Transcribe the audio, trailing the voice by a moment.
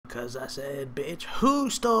'cause I said, bitch, who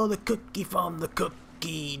stole the cookie from the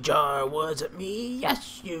cookie jar? Was it me?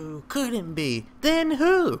 Yes, you couldn't be. Then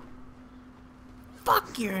who?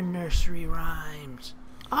 Fuck your nursery rhymes.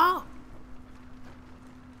 Oh.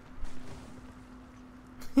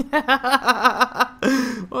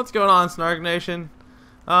 What's going on, Snark Nation?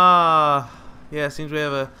 Yeah, seems we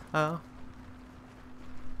have a... Oh.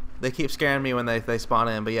 They keep scaring me when they spawn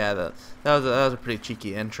in, but yeah, that was a pretty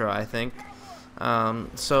cheeky intro, I think.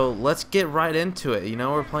 So let's get right into it. You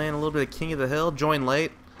know, we're playing a little bit of King of the Hill. Join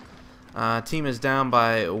late. Team is down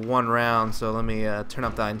by 1 round, so let me turn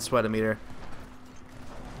up the sweatometer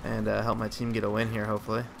and help my team get a win here,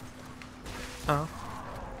 hopefully. Oh.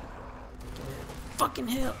 Fucking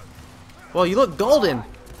hell. Well, you look golden. You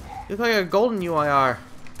look like a golden UIR.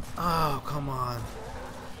 Oh, come on.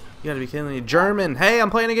 You gotta be kidding me. German. Hey,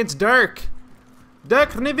 I'm playing against DIRK.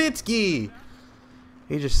 DIRK NOWITZKI.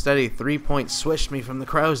 He just steady 3-point swished me from the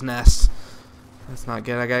crow's nest. That's not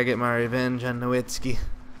good. I gotta get my revenge on Nowitzki.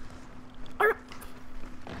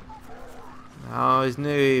 I always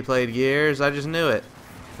knew he played Gears. I just knew it.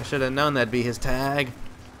 I should have known that'd be his tag.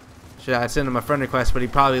 Should I send him a friend request, but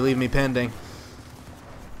he'd probably leave me pending.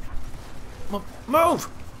 Move!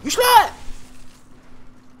 You slut!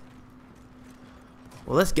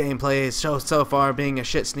 Well, this gameplay is so far being a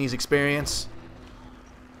shit sneeze experience.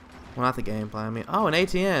 Well, not the gameplay. I mean, oh, an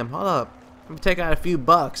ATM. Hold up. Let me take out a few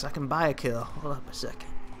bucks. I can buy a kill. Hold up a second.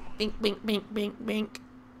 Bink, bink, bink, bink, bink.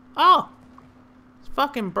 Oh! It's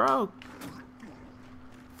fucking broke.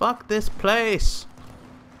 Fuck this place.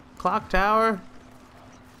 Clocktower.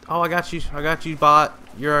 Oh, I got you. I got you, bot.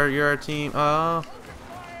 You're a team. Oh.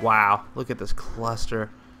 Wow. Look at this cluster.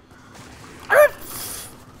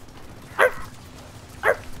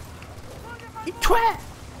 You twat!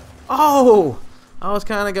 Oh! I was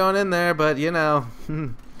kind of going in there, but you know.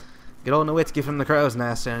 Good old Nowitzki from the crow's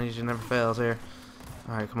nest, and he just never fails here.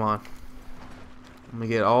 Alright, come on. Let me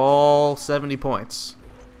get all 70 points.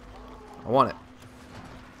 I want it.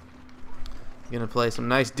 Gonna play some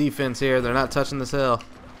nice defense here. They're not touching this hill.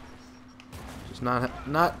 Just not.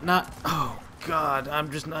 Oh God,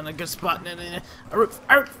 I'm just not in a good spot.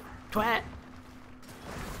 Twat!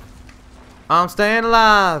 I'm staying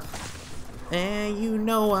alive. And you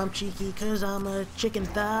know I'm cheeky 'cause I'm a chicken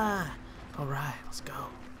thigh. Alright, let's go.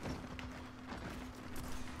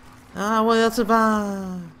 I will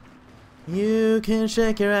survive. You can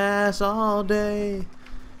shake your ass all day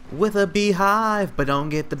with a beehive, but don't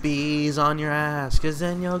get the bees on your ass, 'cause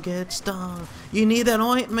then you'll get stung. You need that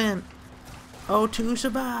ointment, oh, to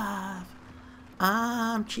survive.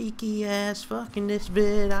 I'm cheeky as fucking this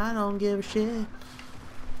bit. I don't give a shit.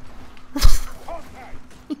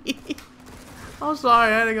 I'm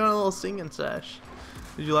sorry, I had to go on a little singing sesh.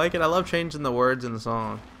 Did you like it? I love changing the words in the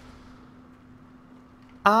song.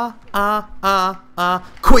 Queefing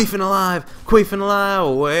alive, queefing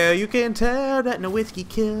alive. Well, you can tell that Nowitzki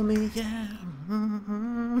killed me, yeah.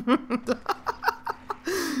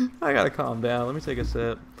 I gotta calm down. Let me take a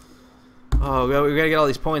sip. Oh, we gotta get all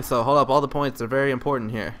these points though. Hold up, all the points are very important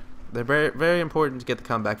here. They're very, very important to get the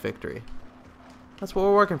comeback victory. That's what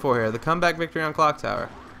we're working for here. The comeback victory on Clocktower.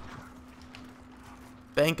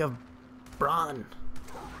 Bank of Braun.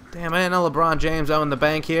 Damn, I didn't know LeBron James owned the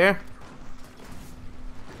bank here.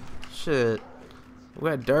 Shit. We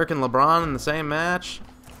got DIRK and LeBron in the same match.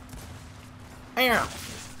 Damn.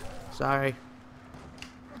 Sorry.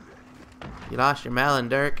 You lost your melon,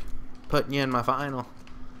 DIRK. Putting you in my final.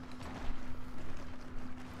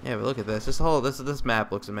 Yeah, but look at this. This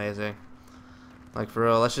map looks amazing. Like, for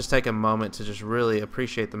real, let's just take a moment to just really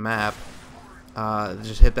appreciate the map.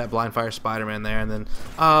 Just hit that blind fire Spider-Man there, and then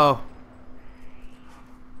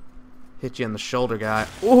hit you in the shoulder, guy.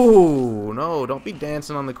 Ooh, no, don't be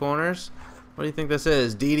dancing on the corners. What do you think this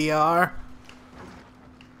is, DDR?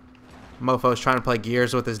 Mofo's trying to play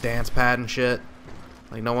Gears with his dance pad and shit.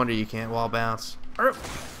 Like, no wonder you can't wall bounce.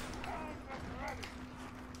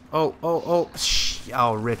 Oh,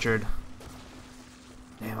 Richard.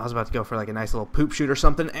 Damn, I was about to go for like a nice little poop shoot or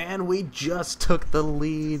something, and we just took the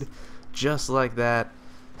lead. Just like that.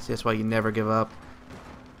 See, that's why you never give up.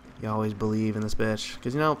 You always believe in this bitch.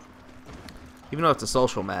 Because, you know, even though it's a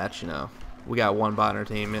social match, you know, we got one bot on our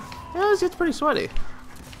team. It's pretty sweaty.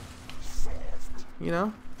 You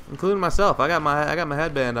know, including myself. I got my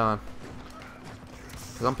headband on.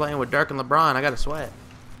 Because I'm playing with DIRK and LeBron. I got to sweat.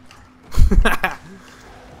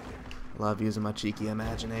 Love using my cheeky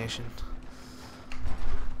imagination.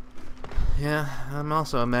 Yeah, I'm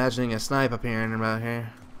also imagining a snipe appearing about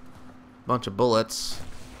here. Bunch of bullets.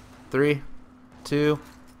 3, 2,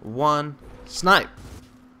 1, snipe.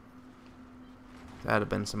 That'd have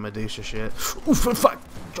been some Medusa shit. Oof, fuck.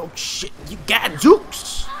 Oh shit, you got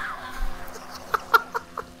jukes.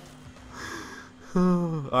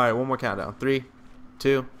 Alright, one more countdown. 3,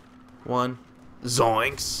 2, 1.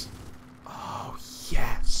 Zoinks! Oh,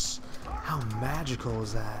 yes! How magical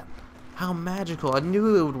is that? How magical. I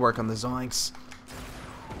knew it would work on the zoinks.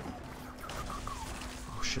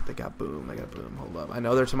 Oh shit, they got boom. They got boom. Hold up. I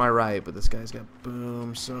know they're to my right, but this guy's got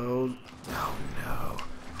boom, so... Oh no.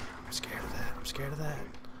 I'm scared of that. I'm scared of that.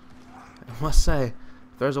 I must say,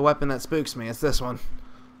 if there's a weapon that spooks me, it's this one.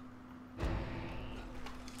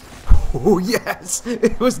 Oh yes!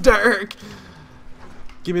 It was Dirk!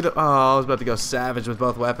 Give me the... Oh, I was about to go savage with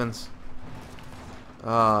both weapons.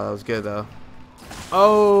 Oh, that was good though.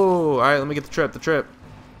 Oh! Alright, let me get the trip,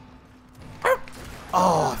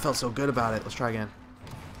 Oh, I felt so good about it. Let's try again.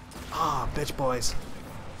 Oh, bitch boys.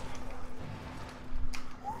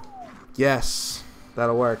 Yes!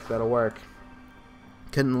 That'll work, that'll work.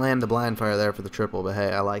 Couldn't land the blind fire there for the triple, but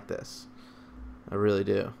hey, I like this. I really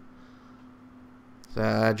do. So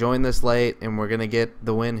I joined this late, and we're gonna get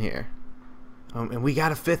the win here. And we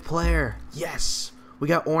got a 5th player. Yes, we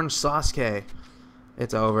got Orange Sasuke.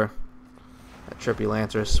 It's over. That Trippy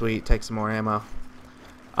Lancer is sweet. Take some more ammo.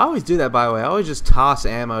 I always do that, by the way. I always just toss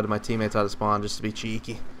ammo to my teammates out of spawn just to be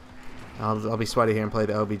cheeky. I'll be sweaty here and play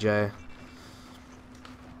the OBJ.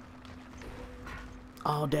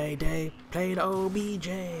 All day, played OBJ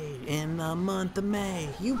in the month of May.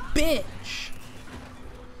 You bitch!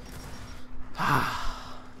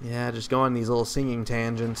 Yeah, just go on these little singing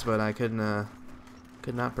tangents, but I could not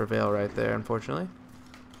prevail right there, unfortunately.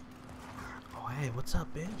 Oh, hey, what's up,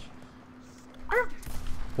 bitch?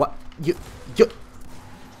 What? You.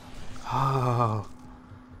 Oh.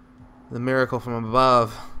 The miracle from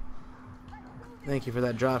above. Thank you for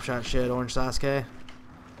that drop shot shit, Orange Sasuke.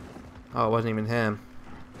 Oh, it wasn't even him.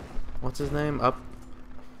 What's his name?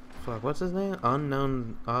 Fuck, what's his name?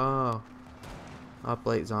 Unknown. Oh. Up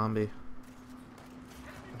late zombie.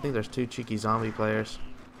 I think there's 2 cheeky zombie players.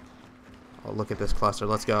 Oh, look at this cluster.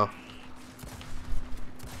 Let's go.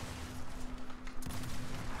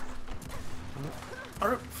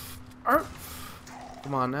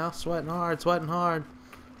 Come on now. Sweating hard, sweating hard.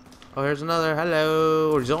 Oh, here's another.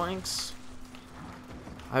 Hello. Zoinks.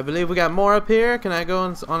 I believe we got more up here. Can I go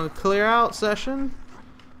on a clear out session?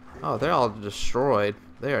 Oh, they're all destroyed.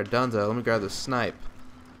 They are donezo. Let me grab the snipe.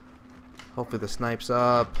 Hopefully the snipe's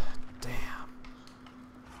up. Damn.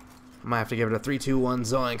 I might have to give it a 3, 2, 1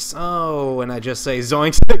 zoinks. Oh, and I just say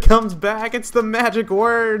zoinks and it comes back. It's the magic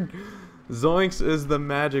word. Zoinks is the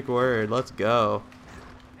magic word. Let's go.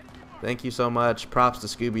 Thank you so much. Props to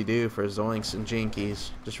Scooby-Doo for zoinks and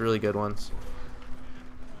jinkies. Just really good ones.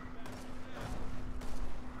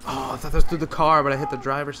 Oh, I thought that was through the car, but I hit the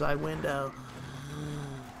driver's side window.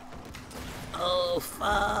 Oh,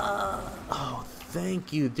 fuck. Oh,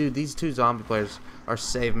 thank you. Dude, these 2 zombie players are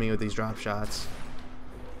saving me with these drop shots.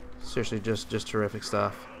 Seriously, just terrific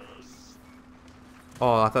stuff.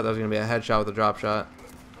 Oh, I thought that was going to be a headshot with a drop shot.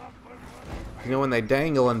 You know, when they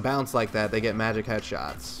dangle and bounce like that, they get magic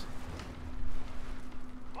headshots.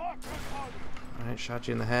 Alright, shot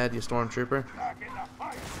you in the head, you stormtrooper. There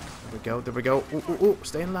we go, there we go. Ooh, ooh, ooh.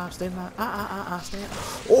 Staying alive, staying alive. Staying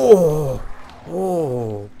alive. Oh!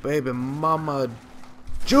 Oh, baby mama.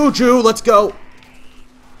 Juju, let's go!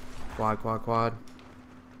 Quad, quad, quad.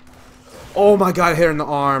 Oh my god, I hit her in the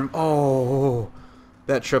arm. Oh,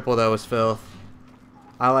 that triple though was filth.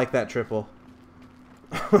 I like that triple.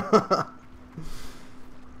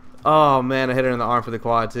 Oh man, I hit her in the arm for the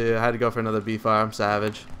quad too. I had to go for another B-fire. I'm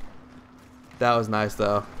savage. That was nice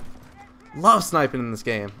though. Love sniping in this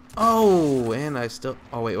game. Oh, and I still...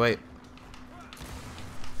 Oh, wait.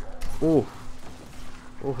 Ooh.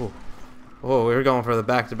 Ooh. Oh, we were going for the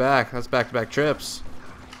back-to-back. That's back-to-back trips.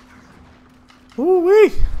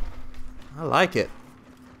 Ooh-wee. I like it.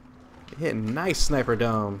 Hitting nice sniper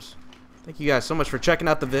domes. Thank you guys so much for checking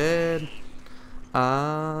out the vid.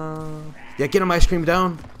 Yeah, get him, ice cream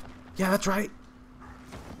dome. Yeah, that's right.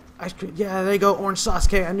 Ice cream. Yeah, there you go, Orange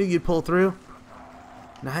Sasuke. I knew you'd pull through.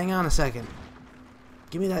 Now hang on a second.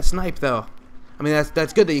 Give me that snipe though. I mean,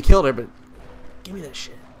 that's good that you killed her, but give me that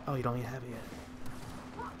shit. Oh, you don't even have it yet.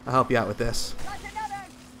 I'll help you out with this.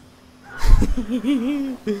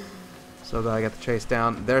 So I got the chase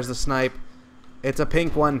down. There's the snipe. It's a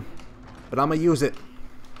pink one, but I'm gonna use it.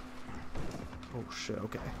 Oh shit,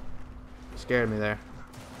 okay. Scared me there.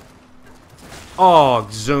 Oh,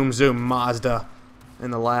 zoom Mazda.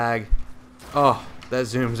 And the lag. Oh, that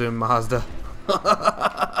zoom Mazda.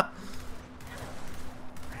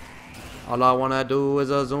 All I wanna do is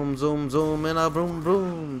a zoom and a vroom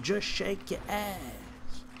vroom. Just shake your ass.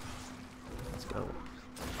 Let's go.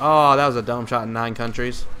 Oh, that was a dome shot in 9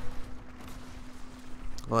 countries.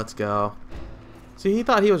 Let's go. See, he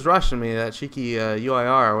thought he was rushing me, that cheeky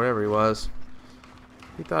UIR or whatever he was.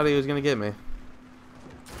 He thought he was going to get me.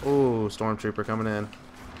 Ooh, Stormtrooper coming in.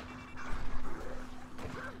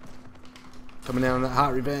 Coming down on that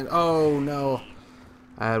hot revenge. Oh, no.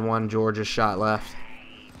 I had 1 Georgia shot left.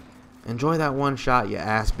 Enjoy that 1 shot, you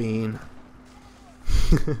ass bean.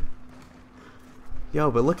 Yo,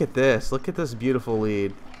 but look at this. Look at this beautiful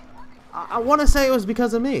lead. I want to say it was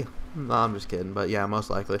because of me. No, I'm just kidding. But yeah, most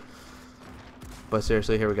likely. But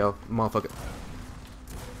seriously, here we go. Motherfucker.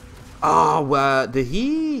 Oh, did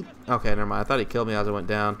he? Okay, never mind. I thought he killed me as I went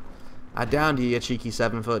down. I downed you, you cheeky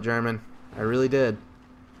 7-foot German. I really did.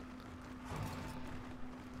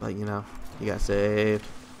 But, you know, he got saved.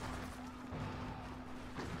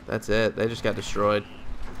 That's it. They just got destroyed.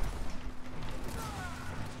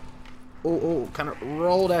 Oh, kind of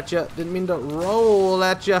rolled at you. Didn't mean to roll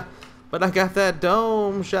at you. But I got that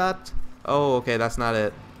dome shot. Oh, okay, that's not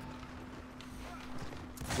it.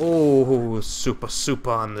 Oh, super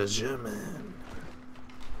on the German.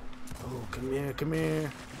 Oh, come here, come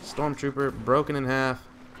here. Stormtrooper broken in half.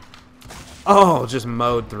 Oh, just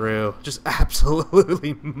mowed through. Just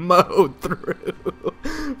absolutely mowed through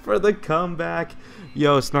for the comeback.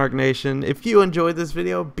 Yo, Snark Nation, if you enjoyed this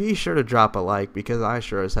video, be sure to drop a like because I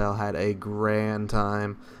sure as hell had a grand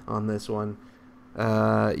time on this one.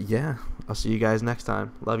 Yeah, I'll see you guys next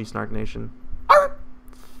time. Love you, Snark Nation.